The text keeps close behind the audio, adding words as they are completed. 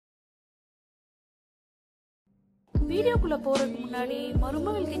வீடியோக்குள்ள போறதுக்கு முன்னாடி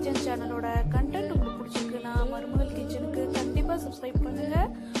மருமகள் கிச்சன் சேனலோட கண்டென்ட் உங்களுக்கு பிடிச்சிருக்குன்னா மருமகள் கிச்சனுக்கு கண்டிப்பா சப்ஸ்கிரைப் பண்ணுங்க.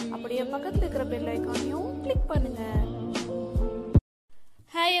 அப்படியே பக்கத்துல இருக்கிற பெல் ஐகானையும் கிளிக் பண்ணுங்க.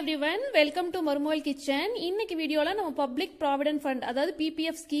 Hi everyone, welcome to மருமகள் கிச்சன். இன்னைக்கு வீடியோல நம்ம பப்ளிக் ப்ராவிடென்ட் ஃபண்ட் அதாவது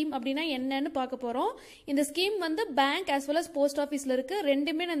PPF ஸ்கீம் அப்படினா என்னன்னு பார்க்க போறோம். இந்த ஸ்கீம் வந்து bank as well as post ஆபீஸ்ல இருக்கு.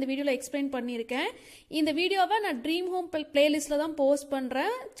 ரெண்டுமே நான் இந்த வீடியோல எக்ஸ்பிளைன் பண்ணிருக்கேன். இந்த வீடியோவை நான் ட்ரீம் ஹோம் பிளேலிஸ்ட்ல தான் போஸ்ட்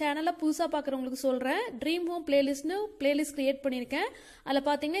பண்றேன். சேனலை புதுசா பார்க்கறவங்களுக்கு சொல்றேன். ட்ரீம் ஹோம் பிளேலிஸ்ட்னு பிளேலிஸ்ட் கிரியேட் பண்ணிருக்கேன். அதுல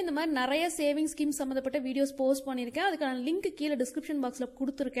பாத்தீங்கன்னா இந்த மாதிரி நிறைய சேவிங் ஸ்கீம் சம்பந்தப்பட்ட வீடியோஸ் போஸ்ட் பண்ணிருக்கேன். அதுக்கான லிங்க் கீழே டிஸ்கிரிப்ஷன் பாக்ஸ்ல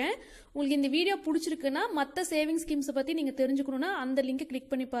கொடுத்துருக்கேன். உங்களுக்கு இந்த வீடியோ பிடிச்சிருக்குன்னா மற்ற சேவிங் ஸ்கீம்ஸ் பத்தி நீங்க தெரிஞ்சுக்கணும்னா அந்த லிங்க் கிளிக்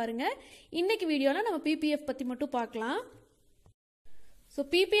பண்ணி பாருங்க. இன்னைக்கு வீடியோல நம்ம PPF பத்தி மட்டும் பார்க்கலாம். சோ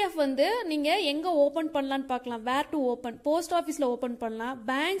PPF வந்து நீங்க எங்க ஓபன் பண்ணலாம்னு பார்க்கலாம். வேர் டு ஓபன், போஸ்ட் ஆபீஸ்ல ஓபன் பண்ணலாம்,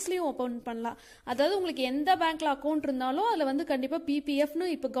 பேங்க்ஸ்லயும் ஓபன் பண்ணலாம். அதாவது உங்களுக்கு எந்த பேங்க்ல அக்கவுண்ட் இருந்தாலும் அதுல வந்து கண்டிப்பா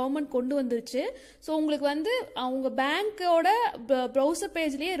PPFனு இப்ப கவர்மெண்ட் கொண்டு வந்துருச்சு. சோ உங்களுக்கு வந்து உங்க பேங்கோட ப்ரௌசர்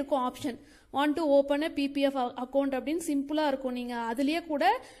பேஜ்லயே இருக்கும் option want to open a PPF account அப்படின்னு சிம்பிளா இருக்கும். நீங்க அதுலயே கூட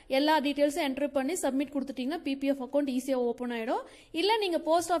எல்லா டீடைல்ஸும் என்டர் பண்ணி சப்மிட் கொடுத்துட்டீங்கன்னா PPF அக்கௌண்ட் ஈஸியா ஓபன் ஆயிடும். இல்ல நீங்க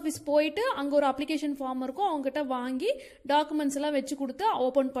போஸ்ட் ஆபீஸ் போயிட்டு அங்க ஒரு அப்ளிகேஷன் ஃபார்ம் இருக்கும், அவங்க கிட்ட வாங்கி டாக்குமெண்ட்ஸ் எல்லாம் வச்சு கொடுத்து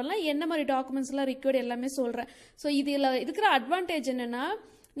ஓபன் பண்ணலாம். என்ன மாதிரி டாக்குமெண்ட்ஸ் எல்லாம் ரிக்வயர்ட் எல்லாமே சொல்றேன். சோ இதுல இருக்கிற அட்வான்டேஜ் என்னன்னா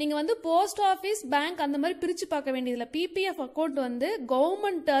நீங்க வந்து போஸ்ட் ஆபீஸ் பேங்க் அந்த மாதிரி பிரிச்சு பார்க்க வேண்டியதில்லை. PPF அக்கௌண்ட் வந்து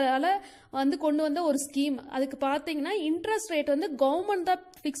கவர்மெண்டால வந்து கொண்டு வந்த ஒரு ஸ்கீம். அதுக்கு பாத்தீங்கன்னா இன்ட்ரெஸ்ட் ரேட் வந்து கவர்மெண்ட் தான்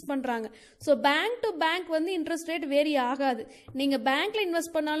பிக்ஸ் பண்றாங்க. சோ பேங்க் டு பேங்க் வந்து இன்ட்ரெஸ்ட் ரேட் வேரி ஆகாது. நீங்க பேங்க்ல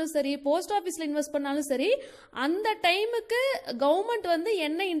இன்வெஸ்ட் பண்ணாலும் சரி, போஸ்ட் ஆபீஸ்ல இன்வெஸ்ட் பண்ணாலும் சரி, அந்த டைமுக்கு கவர்மெண்ட் வந்து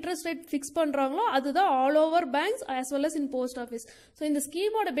என்ன இன்ட்ரெஸ்ட் ரேட் பிக்ஸ் பண்றாங்களோ அதுதான் all over banks as well as in post office. So இந்த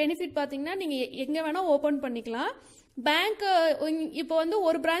ஸ்கீமோட பெனிஃபிட் பாத்தீங்கன்னா நீங்க எங்க வேணா ஓபன் பண்ணிக்கலாம். பேங்க் இப்போ வந்து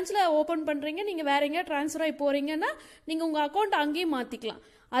ஒரு பிரான்ச்ல ஓபன் பண்றீங்க, நீங்க வேற எங்க டிரான்ஸ்ஃபர் ஆகி போறீங்கன்னா நீங்க உங்க அக்கௌண்ட் அங்கேயும் மாத்திக்கலாம்.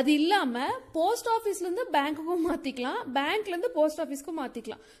 அது இல்லாம போஸ்ட் ஆபீஸ்ல இருந்து பேங்க்குக்கும் மாத்திக்கலாம், பேங்க்ல இருந்து போஸ்ட் ஆபீஸ்க்கும்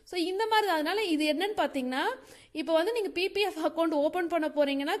மாத்திக்கலாம். சோ இந்த மாதிரி அதனால இது என்னன்னு பாத்தீங்கன்னா இப்போ வந்து நீங்க PPF அக்கௌண்ட் ஓபன் பண்ண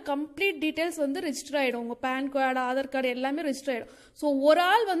போறீங்கன்னா கம்ப்ளீட் டீடைல்ஸ் வந்து ரெஜிஸ்டர் ஆயிடும். உங்க பேன் கார்டு, ஆதார் கார்டு எல்லாமே ரெஜிஸ்டர் ஆயிடும். சோ ஒரு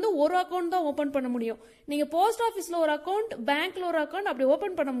ஆள் வந்து ஒரு அக்கௌண்ட் தான் ஓபன் பண்ண முடியும். நீங்க போஸ்ட் ஆபீஸ்ல ஒரு அக்கௌண்ட், பேங்க்ல ஒரு அக்கௌண்ட் அப்படி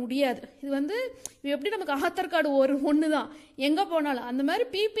ஓபன் பண்ண முடியாது. இது வந்து எப்படி நமக்கு ஆதார் கார்டு ஒண்ணுதான் எங்க போனாலும், அந்த மாதிரி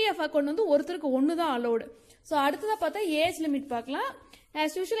PPF அக்கௌண்ட் வந்து ஒருத்தருக்கு ஒண்ணுதான் அலோடு. சோ அடுத்ததா பார்த்தா ஏஜ் லிமிட் பார்க்கலாம்.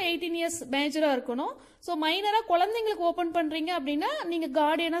 as usual 18 years மேஜரா இருக்கணும். சோ மைனரா குழந்தைங்களுக்கு ஓபன் பண்றீங்க அப்படின்னா நீங்க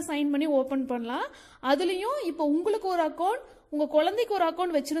கார்டியனா சைன் பண்ணி ஓபன் பண்ணலாம். அதுலயும் இப்போ உங்களுக்கு ஒரு அக்கௌண்ட், உங்க குழந்தைக்கு ஒரு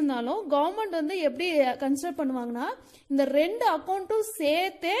அக்கௌண்ட் வச்சிருந்தாலும் கவர்மெண்ட் வந்து எப்படி கன்சிடர் பண்ணுவாங்கன்னா இந்த ரெண்டு அக்கௌண்ட்டும்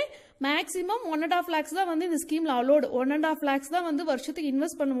சேர்த்தே மேக்ஸிமம் 1.5 lakhs தான் வந்து இந்த ஸ்கீம்ல அலோடு. 1.5 lakhs தான் வந்து வருஷத்துக்கு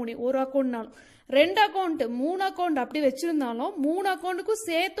இன்வெஸ்ட் பண்ண முடியும் ஒரு அக்கௌண்ட்னாலும். 2 அக்கௌண்ட் 3 அக்கௌண்ட் அப்படி வச்சிருந்தாலும் 3 அக்கௌண்ட்டுக்கும்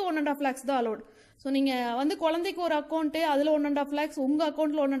சேர்த்து 1.5 lakhs தான் அலோடு. ஸோ நீங்க வந்து குழந்தைக்கு ஒரு அக்கௌண்ட் அதுல 1.5 lakhs, உங்க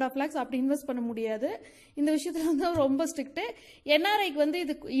அக்கௌண்ட்ல 1.5 lakhs அப்படி இன்வெஸ்ட் பண்ண முடியாது. இந்த விஷயத்துல வந்து ரொம்ப ஸ்ட்ரிக்ட். NRIக்கு வந்து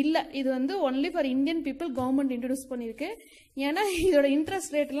இது இல்ல, இது வந்து only for Indian people government introduce பண்ணிருக்கு. ஏன்னா இதோட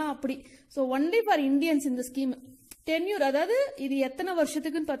இன்ட்ரெஸ்ட் ரேட் எல்லாம் அப்படி. ஸோ ஒன்லி ஃபார் இந்தியன்ஸ் இந்த ஸ்கீம். டென்யூர் அதாவது இது எத்தனை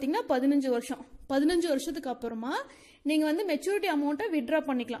வருஷத்துக்குன்னு பாத்தீங்கன்னா 15 வருஷம். 15 வருஷத்துக்கு அப்புறமா நீங்க வந்து மெச்சூரிட்டி அமௌண்ட்டை வித்ட்ரா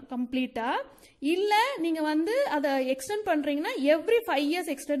பண்ணிக்கலாம் கம்ப்ளீட்டா. இல்ல நீங்க வந்து அதை எக்ஸ்டெண்ட் பண்றீங்கன்னா எவ்ரி 5 years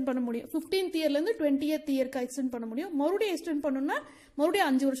எக்ஸ்டெண்ட் பண்ண முடியும். 15th இயர்ல இருந்து 20th இயர்க்கு எக்ஸ்டெண்ட் பண்ண முடியும். மறுபடியும் எக்ஸ்டெண்ட் பண்ணணும்னா மறுபடியும்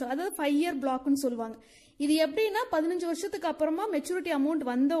 5 வருஷம், அதாவது 5 year பிளாக்னு சொல்லுவாங்க. இது எப்படின்னா 15 வருஷத்துக்கு அப்புறமா மெச்சூரிட்டி அமௌண்ட்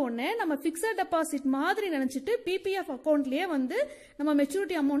வந்த உடனே நம்ம பிக்ஸட் டெபாசிட் மாதிரி நினைச்சிட்டு PPF அக்கௌண்ட்லயே வந்து நம்ம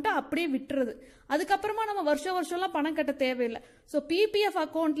மெச்சூரிட்டி அமௌண்ட்டை அப்படியே விட்டுறது. அதுக்கப்புறமா நம்ம வருஷம்லாம் பணம் கட்ட தேவையில்லை. சோ PPF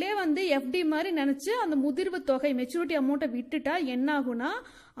அக்கௌண்ட்லயே வந்து FD மாதிரி நினைச்சு அந்த முதிர்வு தொகை மெச்சூரிட்டி அமௌண்ட்டை விட்டுட்டா என்ன ஆகும்னா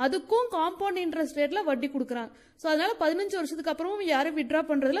அதுக்கும் காம்பவுண்ட் இன்ட்ரெஸ்ட் ரேட்ல வட்டி கொடுக்குறாங்க. சோ அதனால 15 வருஷத்துக்கு அப்புறமும் யாரும் வித்ட்ரா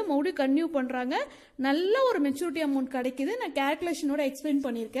பண்றதுல மறுபடியும் கன்டினியூ பண்றாங்க. நல்ல ஒரு மெச்சூரிட்டி அமௌண்ட் கிடைக்குது. நான் கால்குலேஷனோட எக்ஸ்பிளைன்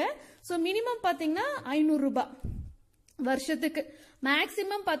பண்ணிருக்கேன். சோ மினிமம் பாத்தீங்கன்னா 500 ரூபாய் வருஷத்துக்கு,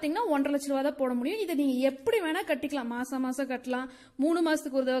 மேக்சிமம் பாத்தீங்கன்னா 1.5 லட்சம் ரூபாய் தான் போட முடியும். இதை நீங்க எப்படி வேணா கட்டிக்கலாம். மாசம் கட்டலாம், 3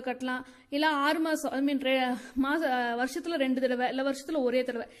 மாசத்துக்கு ஒரு தடவை கட்டலாம், இல்ல 6 மாசம், ஐ மீன் வருஷத்துல 2 தடவை, இல்ல வருஷத்துல ஒரே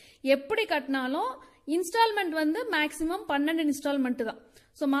தடவை, எப்படி கட்டினாலும் இன்ஸ்டால்மெண்ட் வந்து மேக்சிமம் 12 இன்ஸ்டால்மெண்ட் தான்.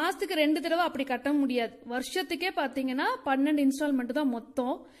 சோ மாசத்துக்கு 2 தடவை அப்படி கட்ட முடியாது. வருஷத்துக்கே பாத்தீங்கன்னா 12 இன்ஸ்டால்மெண்ட் தான்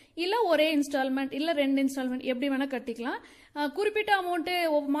மொத்தம். இல்ல ஒரே இன்ஸ்டால்மெண்ட், இல்ல 2 இன்ஸ்டால்மெண்ட் எப்படி வேணா கட்டிக்கலாம். குறிப்பிட்ட அமௌண்ட்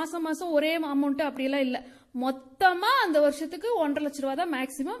மாசம் ஒரே அமௌண்ட் அப்படியெல்லாம் இல்ல. மொத்தமா அந்த வருஷத்துக்கு 1.5 லட்சம் ரூபாய் தான்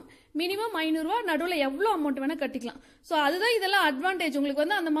மேக்சிமம். மினிமம் 500 ரூபாய், நடுவுல எவ்வளவு அமௌண்ட் வேணா கட்டிக்கலாம். சோ அதுதான் இதெல்லாம் அட்வான்டேஜ். உங்களுக்கு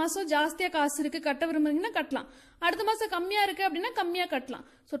வந்து அந்த மாசம் ஜாஸ்தியா காசு இருக்கு கட்ட விரும்புறீங்கன்னா கட்டலாம், அடுத்த மாசம் கம்மியா இருக்கு அப்படின்னா கம்மியா கட்டலாம்.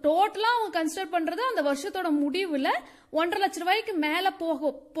 சோ டோட்டலா அவங்க கன்சிடர் பண்றது அந்த வருஷத்தோட முடிவுல 1.5 லட்சம் ரூபாய்க்கு மேல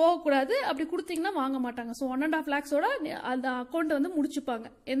போகக்கூடாது. அப்படி கொடுத்தீங்கன்னா வாங்க மாட்டாங்க. சோ 1.5 lakhsோட அந்த அக்கௌண்ட் வந்து முடிச்சுப்பாங்க.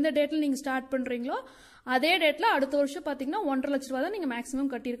 எந்த டேட்ல நீங்க ஸ்டார்ட் பண்றீங்களோ அதே டேட்ல அடுத்த வருஷம் பாத்தீங்கன்னா 1.5 லட்சம் ரூபாய் தான் நீங்க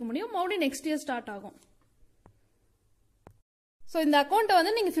மேக்ஸிமம் கட்டியிருக்க முடியும். மறுபடியும் நெக்ஸ்ட் இயர் ஸ்டார்ட் ஆகும். ஸோ இந்த அக்கௌண்ட்டை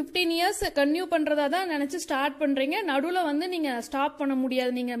வந்து நீங்கள் 15 இயர்ஸ் கன்டினியூ பண்ணுறதா தான் நினச்சி ஸ்டார்ட் பண்ணுறீங்க. நடுவில் வந்து நீங்கள் ஸ்டாப் பண்ண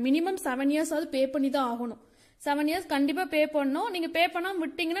முடியாது. நீங்கள் மினிமம் 7 இயர்ஸாவது பே பண்ணி தான் ஆகணும். 7 இயர்ஸ் கண்டிப்பாக பே பண்ணணும். நீங்கள் பே பண்ணாமல்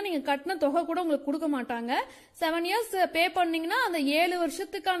விட்டீங்கன்னா நீங்கள் கட்டின தொகை கூட உங்களுக்கு கொடுக்க மாட்டாங்க. 7 இயர்ஸ் பே பண்ணீங்கன்னா அந்த 7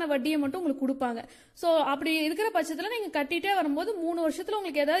 வருஷத்துக்கான வட்டியை மட்டும் உங்களுக்கு கொடுப்பாங்க. ஸோ அப்படி இருக்கிற பட்சத்தில் நீங்கள் கட்டிட்டே வரும்போது 3 வருஷத்தில்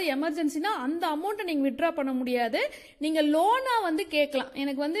உங்களுக்கு ஏதாவது எமர்ஜென்சினா அந்த அமௌண்ட்டை நீங்கள் வித்ட்ரா பண்ண முடியாது. நீங்கள் லோனாக வந்து கேட்கலாம்.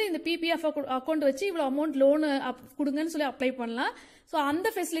 எனக்கு வந்து இந்த பிபிஎஃப் அக்கௌண்ட் வச்சு இவ்வளோ அமௌண்ட் லோனு கொடுங்கன்னு சொல்லி அப்ளை பண்ணலாம். ஸோ அந்த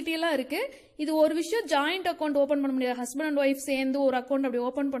ஃபெசிலிட்டி எல்லாம் இருக்கு. இது ஒரு விஷயம், ஜாயிண்ட் அக்கௌண்ட் ஓப்பன் பண்ண முடியாது. ஹஸ்பண்ட் அண்ட் ஒய்ஃப் சேர்ந்து ஒரு அக்கௌண்ட் அப்படி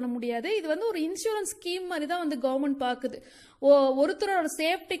ஓப்பன் பண்ண முடியாது. இது வந்து ஒரு இன்சூரன்ஸ் ஸ்கீம் மாதிரி தான் வந்து கவர்மெண்ட் பாக்குது. ஒருத்தரோட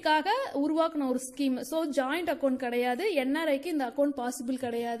சேஃப்டிக்காக உருவாக்குன ஒரு ஸ்கீம். ஸோ ஜாயிண்ட் அக்கௌண்ட் கிடையாது. என்ஆர்ஐக்கு இந்த அக்கௌண்ட் பாசிபிள்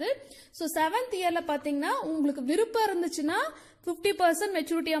கிடையாது. ஸோ 7th இயர்ல பாத்தீங்கன்னா உங்களுக்கு விருப்பம் இருந்துச்சுன்னா 50%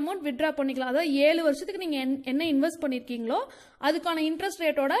 மெச்சூரிட்டி அமௌண்ட் வித்ட்ரா பண்ணிக்கலாம். அதாவது 7 வருஷத்துக்கு நீங்க என்ன இன்வெஸ்ட் பண்ணிருக்கீங்களோ அதுக்கான இன்ட்ரெஸ்ட்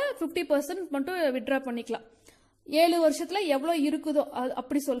ரேட்டோட 50% மட்டும் வித்ட்ரா பண்ணிக்கலாம். 7 வருஷத்துல எவ்வளவு இருக்குதோ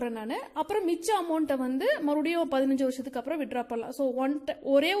அப்படி சொல்றேன் நானு. அப்புறம் மிச்ச அமௌண்ட்டை வந்து மறுபடியும் 15 வருஷத்துக்கு அப்புறம் வித்ட்ரா பண்ணலாம். ஸோ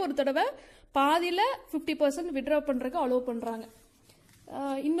ஒரே ஒரு தடவை பாதியில 50% வித்ட்ரா பண்றதுக்கு அலோவ் பண்றாங்க.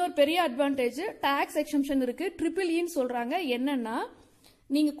 இன்னொரு பெரிய அட்வான்டேஜ் டாக்ஸ் எக்ஸம்ஷன் இருக்கு. EEE சொல்றாங்க. என்னன்னா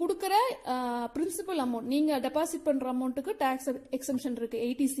நீங்க கொடுக்கற பிரின்சிபல் அமௌண்ட், நீங்க டெபாசிட் பண்ற அமௌண்ட்டுக்கு டாக்ஸ் எக்ஸம்ஷன் இருக்கு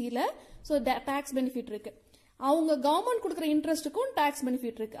 80Cல. ஸோ டாக்ஸ் பெனிஃபிட் இருக்கு. அவங்க கவர்மெண்ட் கொடுக்குற இன்ட்ரெஸ்ட்டுக்கும் டாக்ஸ்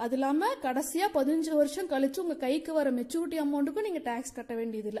பெனிஃபிட் இருக்கு. அது இல்லாம கடைசியா 15 வருஷம் கழிச்சு உங்க கைக்கு வர மெச்சூரிட்டி அமௌண்ட்டுக்கும் நீங்க டாக்ஸ் கட்ட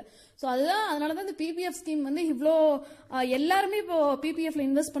வேண்டியது இல்லை. ஸோ அதுதான், அதனாலதான் இந்த பிபிஎஃப் ஸ்கீம் வந்து இவ்வளோ எல்லாருமே இப்போ பிபிஎஃப்ல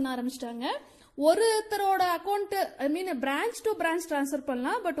இன்வெஸ்ட் பண்ண ஆரம்பிச்சிட்டாங்க. ஒருத்தரோட account branch to branch transfer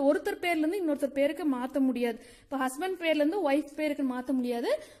பண்ணலாம். பட் ஒருத்தர் பேர்ல இருந்து இன்னொருத்தர் பேருக்கு மாத்த முடியாது. இப்போ ஹஸ்பண்ட் பேர்ல இருந்து ஒய்ஃப் பேருக்கு மாத்த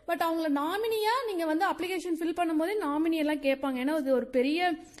முடியாது. பட் அவங்கள நாமினியா நீங்க வந்து அப்ளிகேஷன் ஃபில் பண்ணும் போதே நாமினி எல்லாம் கேட்பாங்க. ஏன்னா அது ஒரு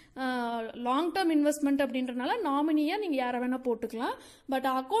பெரிய லாங் டேர்ம் இன்வெஸ்ட்மெண்ட் அப்படின்றனால நாமினியா நீங்க யாரை வேணா போட்டுக்கலாம். பட்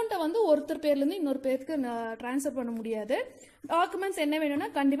அக்கௌண்ட்டை வந்து ஒருத்தர் பேர்ல இருந்து இன்னொரு பேருக்கு டிரான்ஸ்பர் பண்ண முடியாது. டாக்குமெண்ட்ஸ் என்ன வேணும்னா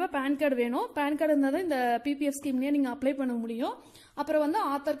கண்டிப்பா பேன் கார்டு வேணும். பேன் கார்டு இருந்தால் தான் இந்த பிபிஎஃப் ஸ்கீம்லயே நீங்க அப்ளை பண்ண முடியும். அப்புறம் வந்து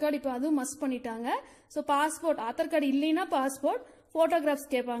ஆதார் கார்டு இப்போ அதுவும் மஸ்ட் பண்ணிட்டாங்க. ஸோ பாஸ்போர்ட், ஆதார் கார்டு இல்லைன்னா பாஸ்போர்ட்,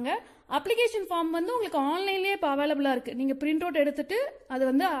 போட்டோகிராஃப்ஸ் கேட்பாங்க. அப்ளிகேஷன் ஃபார்ம் வந்து உங்களுக்கு ஆன்லைன்லயே இப்போ அவைலபிளா இருக்கு. நீங்க பிரிண்ட் அவுட் எடுத்துட்டு அதை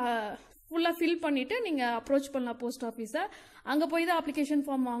வந்து ஃபுல்லா ஃபில் பண்ணிட்டு நீங்க அப்ரோச் பண்ணலாம் போஸ்ட் ஆஃபீஸை. அங்க போய் தான் அப்ளிகேஷன்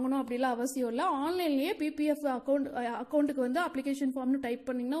ஃபார்ம் வாங்கணும் அப்படிலாம் அவசியம் இல்லை. ஆன்லைன்லயே பிபிஎஃப் அக்கௌண்ட்டுக்கு வந்து அப்ளிகேஷன் ஃபார்ம்னு டைப்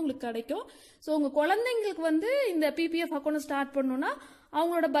பண்ணீங்கன்னா உங்களுக்கு கிடைக்கும். ஸோ உங்க குழந்தைங்களுக்கு வந்து இந்த பிபிஎஃப் அக்கௌண்ட் ஸ்டார்ட் பண்ணணும்னா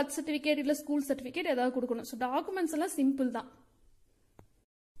அவங்களோட பர்த் சர்டிபிகேட் இல்ல ஸ்கூல் சர்டிபிகேட் ஏதாவது கொடுக்கணும். ஸோ டாக்குமெண்ட்ஸ் எல்லாம் சிம்பிள் தான்.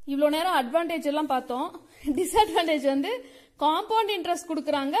 இவ்வளோ நேரம் அட்வான்டேஜ் எல்லாம் பார்த்தோம். டிஸ்அட்வான்டேஜ் வந்து காம்பவுண்ட் இன்ட்ரெஸ்ட்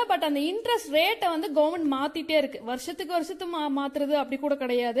கொடுக்குறாங்க. பட் அந்த இன்ட்ரெஸ்ட் ரேட்டை வந்து கவர்மெண்ட் மாத்திட்டே இருக்கு. வருஷத்துக்கு மாத்துறது அப்படி கூட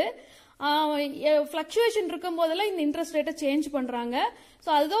கிடையாது. பிளக்சுவேஷன் இருக்கும் போதெல்லாம் இந்த இன்ட்ரெஸ்ட் ரேட்டை சேஞ்ச் பண்றாங்க. ஸோ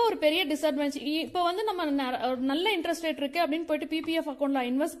அதுதான் ஒரு பெரிய டிஸ்அட்வான்டேஜ். இப்போ வந்து நம்ம நல்ல இன்ட்ரெஸ்ட் ரேட் இருக்கு அப்படின்னு போயிட்டு பிபிஎஃப் அக்கௌண்ட்ல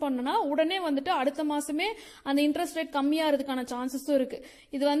இன்வெஸ்ட் பண்ணனா உடனே வந்துட்டு அடுத்த மாசமே அந்த இன்ட்ரெஸ்ட் ரேட் கம்மியாகிறதுக்கான சான்சஸும் இருக்கு.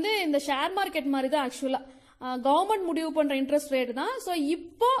 இது வந்து இந்த ஷேர் மார்க்கெட் மாதிரி தான். ஆக்சுவலா கவர்மெண்ட் முடிவு பண்ற இன்ட்ரெஸ்ட் ரேட் தான். ஸோ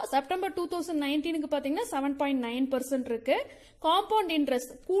இப்போ செப்டம்பர் 2019 பாத்தீங்கன்னா 7.9% இருக்கு. காம்பவுண்ட்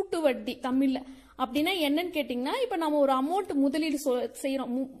இன்ட்ரெஸ்ட், கூட்டு வட்டி தமிழ்ல அப்படின்னா என்னன்னு கேட்டீங்கன்னா, இப்ப நம்ம ஒரு அமௌண்ட் முதலீடு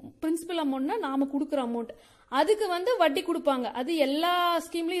செய்யறோம். பிரின்சிபல் அமௌண்ட்னா நாம கொடுக்குற அமௌண்ட், அதுக்கு வந்து வட்டி கொடுப்பாங்க. அது எல்லா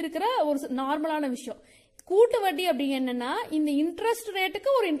ஸ்கீம்லயும் இருக்கிற ஒரு நார்மலான விஷயம். கூட்டு வட்டி அப்படி என்னன்னா இந்த இன்ட்ரெஸ்ட் ரேட்டுக்கு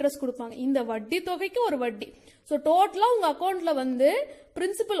ஒரு இன்ட்ரெஸ்ட் கொடுப்பாங்க, இந்த வட்டி தொகைக்கு ஒரு வட்டி. ஸோ டோட்டலா உங்க அக்கௌண்ட்ல வந்து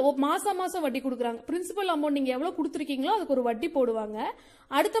பிரின்சிபல் மாசம் வட்டி கொடுக்குறாங்க. பிரின்சிபல் அமௌண்ட் நீங்க எவ்வளவு கொடுத்துருக்கீங்களோ அதுக்கு ஒரு வட்டி போடுவாங்க.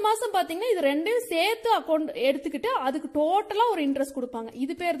 அடுத்த மாசம் பாத்தீங்கன்னா இது ரெண்டையும் சேர்த்து அக்கௌண்ட் எடுத்துக்கிட்டு அதுக்கு டோட்டலா ஒரு இன்ட்ரெஸ்ட் கொடுப்பாங்க.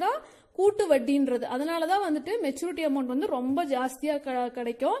 இது பேர் தான் கூட்டு வட்டின்றது. அதனாலதான் வந்துட்டு மெச்சூரிட்டி அமௌண்ட் வந்து ரொம்ப ஜாஸ்தியா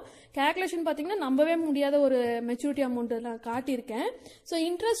கிடைக்கும். கால்குலேஷன் பாத்தீங்கன்னா நம்பவே முடியாத ஒரு மெச்சூரிட்டி அமௌண்ட் நான் காட்டியிருக்கேன். ஸோ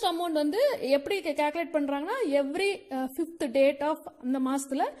இன்ட்ரெஸ்ட் அமௌண்ட் வந்து எப்படி கால்குலேட் பண்றாங்கன்னா எவ்ரி 5th டேட் ஆஃப் அந்த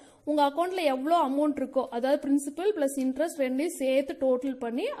மாசத்துல உங்க அக்கௌண்ட்ல எவ்வளவு அமௌண்ட் இருக்கோ, அதாவது பிரின்சிபல் பிளஸ் இன்ட்ரெஸ்ட் ரெண்டையும் சேர்த்து டோட்டல்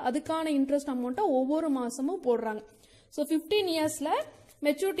பண்ணி அதுக்கான இன்ட்ரெஸ்ட் அமௌண்ட்டை ஒவ்வொரு மாசமும் போடுறாங்க. ஸோ 15 இயர்ஸ்ல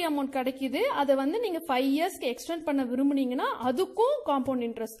மெச்சூரிட்டி அமௌண்ட் கிடைக்குது. அதை வந்து நீங்க 5 இயர்ஸ்க்கு எக்ஸ்டெண்ட் பண்ண விரும்புனீங்கன்னா அதுக்கும் காம்பவுண்ட்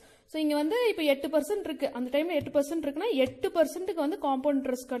இன்ட்ரெஸ்ட். ஸோ இங்க வந்து இப்போ 8% இருக்கு, அந்த டைம்ல 8% இருக்குன்னா 8%க்கு வந்து காம்பவுண்ட்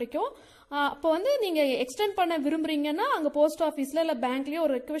இன்ட்ரெஸ்ட் கிடைக்கும். அப்போ வந்து நீங்க எக்ஸ்டெண்ட் பண்ண விரும்புறீங்கன்னா அங்க போஸ்ட் ஆஃபீஸ்ல இல்ல பேங்க்லயே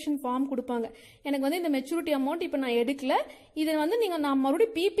ஒரு ரெக்வெஸ்ட் ஃபார்ம் கொடுப்பாங்க. எனக்கு வந்து இந்த மெச்சூரிட்டி அமௌண்ட் இப்போ நான் எடுக்கல, இதை வந்து நீங்க நான்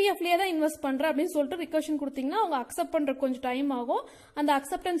மறுபடியும் பிபிஎஃப்லயே தான் இன்வெஸ்ட் பண்றேன் அப்படின்னு சொல்லிட்டு ரிக்வெஸ்ட் கொடுத்தீங்கன்னா அவங்க அக்செப்ட் பண்றதுக்கு கொஞ்சம் டைம் ஆகும். அந்த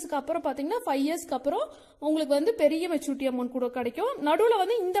அக்செப்டன்ஸ்க்கு அப்புறம் பாத்தீங்கன்னா 5 இயர்ஸ்க்கு அப்புறம் உங்களுக்கு வந்து பெரிய மெச்சூரிட்டி அமௌண்ட் கூட கிடைக்கும். நடுவில்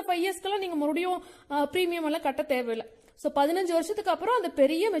வந்து இந்த 5 இயர்ஸ்க்கெல்லாம் நீங்க மறுபடியும் பிரீமியம் எல்லாம் கட்ட தேவையில்லை. ஸோ 15 வருஷத்துக்கு அப்புறம் அந்த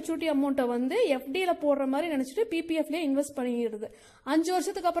பெரிய மெச்சூரிட்டி அமௌண்ட்டை வந்து எஃப்டியில் போடுற மாதிரி நினைச்சிட்டு பிபிஎஃப்லேயே இன்வெஸ்ட் பண்ணிடுது. 5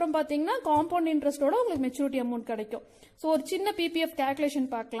 வருஷத்துக்கு அப்புறம் பார்த்தீங்கன்னா காம்பவுண்ட் இன்ட்ரெஸ்டோட உங்களுக்கு மெச்சூரிட்டி அமௌண்ட் கிடைக்கும். ஸோ ஒரு சின்ன பிபிஎஃப் கால்குலேஷன்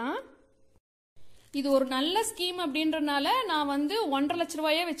பார்க்கலாம். இது ஒரு நல்ல ஸ்கீம் அப்படின்றனால நான் வந்து 1.5 லட்ச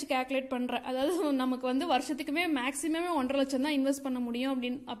ரூபாயே வச்சு கால்குலேட் பண்றேன். அதாவது நமக்கு வந்து வருஷத்துக்குமே மேக்ஸிமமே 1.5 லட்சம் தான் இன்வெஸ்ட் பண்ண முடியும்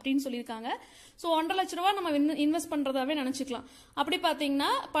அப்படின்னு சொல்லியிருக்காங்க. ஸோ 1.5 லட்ச ரூபா நம்ம இன்வெஸ்ட் பண்றதாவே நினைச்சுக்கலாம். அப்படி பாத்தீங்கன்னா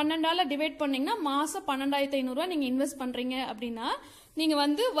 12ஆல டிவைட் பண்ணீங்கன்னா மாசம் 12,500 ரூபாய் நீங்க இன்வெஸ்ட் பண்றீங்க அப்படின்னா நீங்க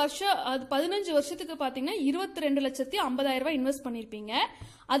வந்து அது 15 வருஷத்துக்கு பாத்தீங்கன்னா 22,50,000 ரூபாய் இன்வெஸ்ட் பண்ணிருப்பீங்க.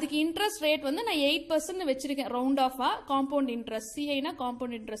 அதுக்கு இன்ட்ரெஸ்ட் ரேட் வந்து நான் 8% வச்சிருக்கேன், round ஆஃபா. Compound interest, சிஐனா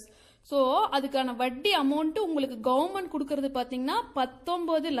compound interest. So அதுக்கான வட்டி அமௌண்ட் உங்களுக்கு கவர்மெண்ட் கொடுக்கறது பாத்தீங்கன்னா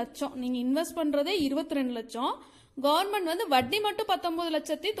 19 லட்சம். நீங்க இன்வெஸ்ட் பண்றதே 22 லட்சம். கவர்மெண்ட் வந்து வட்டி மட்டும்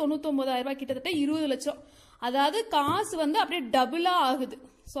 19,99,000 ரூபாய், கிட்டத்தட்ட 20 லட்சம். அதாவது காசு வந்து அப்படியே டபுளா ஆகுது.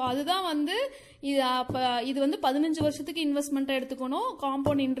 ஸோ அதுதான் வந்து இது வந்து 15 வருஷத்துக்கு இன்வெஸ்ட்மெண்ட் எடுத்துக்கணும்.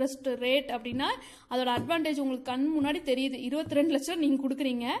 காம்பவுண்ட் இன்ட்ரெஸ்ட் ரேட் அப்படின்னா அதோட அட்வான்டேஜ் உங்களுக்கு கண் முன்னாடி தெரியுது. 22 லட்சம் நீங்க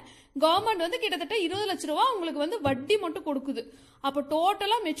கொடுக்குறீங்க, கவர்மெண்ட் வந்து கிட்டத்தட்ட 20 லட்ச ரூபா உங்களுக்கு வந்து வட்டி மட்டும் கொடுக்குது. அப்போ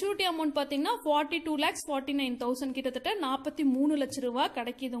டோட்டலா மெச்சூரிட்டி அமௌண்ட் பாத்தீங்கன்னா 42,49,000, கிட்டத்தட்ட 43 லட்ச ரூபா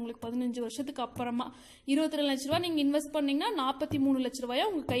கிடைக்குது உங்களுக்கு 15 வருஷத்துக்கு அப்புறமா. 22 லட்ச ரூபா நீங்க இன்வெஸ்ட் பண்ணீங்கன்னா 43 லட்ச ரூபாயா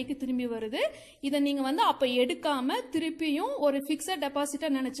உங்க கைக்கு திரும்பி வருது. இதை நீங்க வந்து அப்ப எடுக்காம திருப்பியும் ஒரு பிக்ஸட் டெபாசிட்டா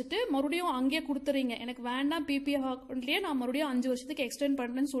நினைச்சிட்டு மறுபடியும் அங்கேயே கொடுத்துறீங்க. எனக்கு வேண்டாம், பிபிஎஃப் அக்கௌண்ட்லயே நான் மறுபடியும் 5 வருஷத்துக்கு எக்ஸ்டெண்ட்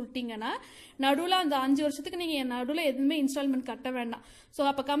பண்றேன்னு சொல்லிட்டீங்கன்னா நடுவில் அந்த 5 வருஷத்துக்கு நீங்க நடுவில் எதுவுமே இன்ஸ்டால்மெண்ட் கட்ட வேண்டாம். ஸோ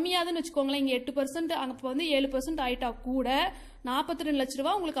அப்ப கம்மியாதுன்னு வச்சுக்கோங்களேன், இங்க 8%, அங்க வந்து 7% ஆயிட்டா கூட 42 லட்ச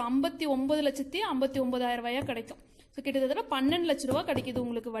ரூபா உங்களுக்கு 59,59,000 ரூபாயா கிடைக்கும். ஸோ கிட்டத்தட்ட 12 லட்ச ரூபா கிடைக்குது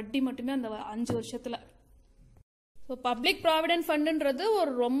உங்களுக்கு வட்டி மட்டுமே அந்த 5 வருஷத்துல. பப்ளிக் ப்ராவிடென்ட் ஃபண்டுன்றது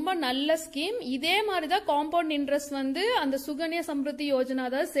ஒரு ரொம்ப நல்ல ஸ்கீம். இதே மாதிரிதான் காம்பவுண்ட் இன்ட்ரெஸ்ட் வந்து அந்த சுகன்யா சம்ருத்தி யோஜனா,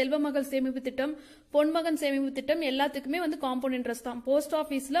 அதாவது செல்வ மகள் சேமிப்பு திட்டம், பொன்மகன் சேமிப்பு திட்டம் எல்லாத்துக்குமே வந்து காம்பவுண்ட் இன்ட்ரெஸ்ட் தான். போஸ்ட்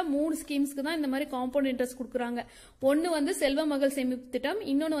ஆபீஸ்ல 3 ஸ்கீம்ஸ்க்கு தான் இந்த மாதிரி காம்பவுண்ட் இன்ட்ரெஸ்ட் கொடுக்குறாங்க. ஒன்னு வந்து செல்வ மகள் சேமிப்பு திட்டம்,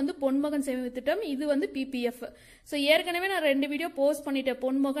 இன்னொன்னு வந்து பொன்மகன் சேமிப்பு திட்டம், இது வந்து பிபிஎஃப். சோ ஏற்கனவே நான் 2 வீடியோ போஸ்ட் பண்ணிட்டேன்,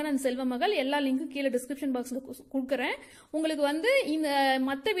 பொன்மகன் அண்ட் செல்வ மகள். எல்லா லிங்க்கும் கீழே டிஸ்கிரிப்ஷன் பாக்ஸ்ல கொடுக்குறேன். உங்களுக்கு வந்து இந்த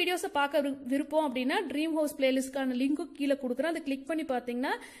மற்ற வீடியோஸை பார்க்க விருப்பம் அப்படின்னா ட்ரீம் ஹவுஸ் பிளேலிஸ்ட்கான லிங்க்கும் கீழே கொடுக்குறேன். அதை கிளிக் பண்ணி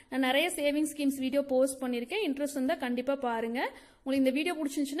பாத்தீங்கன்னா நான் நிறைய சேவிங் ஸ்கீம்ஸ் வீடியோ போஸ்ட் பண்ணிருக்கேன். இன்ட்ரெஸ்ட் இருந்தா கண்டிப்பா பாருங்க. உங்களுக்கு இந்த வீடியோ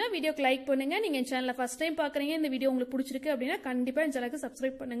பிடிச்சிருந்துச்சுன்னா வீடியோக்கு லைக் பண்ணுங்க. நீங்க என் சேனலை ஃபர்ஸ்ட் டைம் பாக்குறீங்க, இந்த வீடியோ உங்களுக்கு பிடிச்சிருக்கு அப்படின்னா கண்டிப்பா என் சேனலுக்கு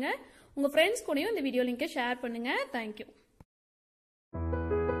சப்ஸ்கிரைப் பண்ணுங்க. உங்க ஃப்ரெண்ட்ஸ் கூடயும் இந்த வீடியோ லிங்கை ஷேர் பண்ணுங்க. தேங்க்யூ.